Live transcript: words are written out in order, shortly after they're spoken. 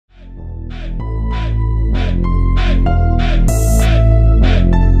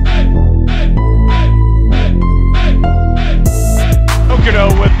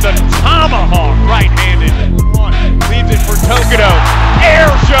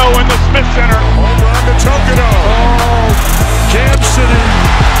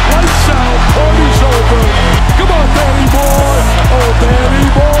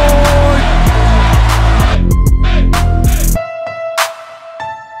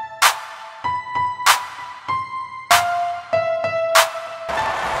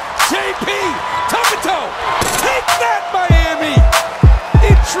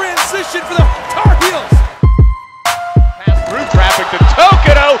position for the Tar Heels. Passed through traffic to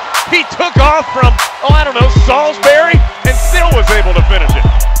Tokoto. He took off from, Salisbury, and still was able to finish it.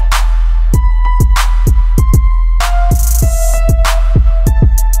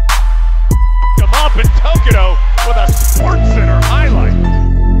 Come up, and Tokoto with a Sports Center highlight.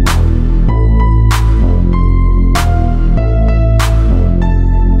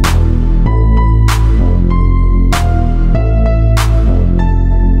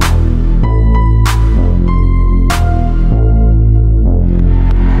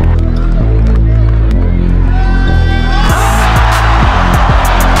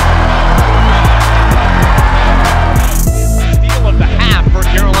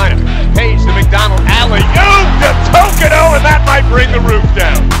 Alley-oop to Tokoto, and that might bring the roof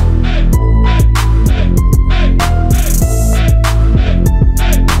down.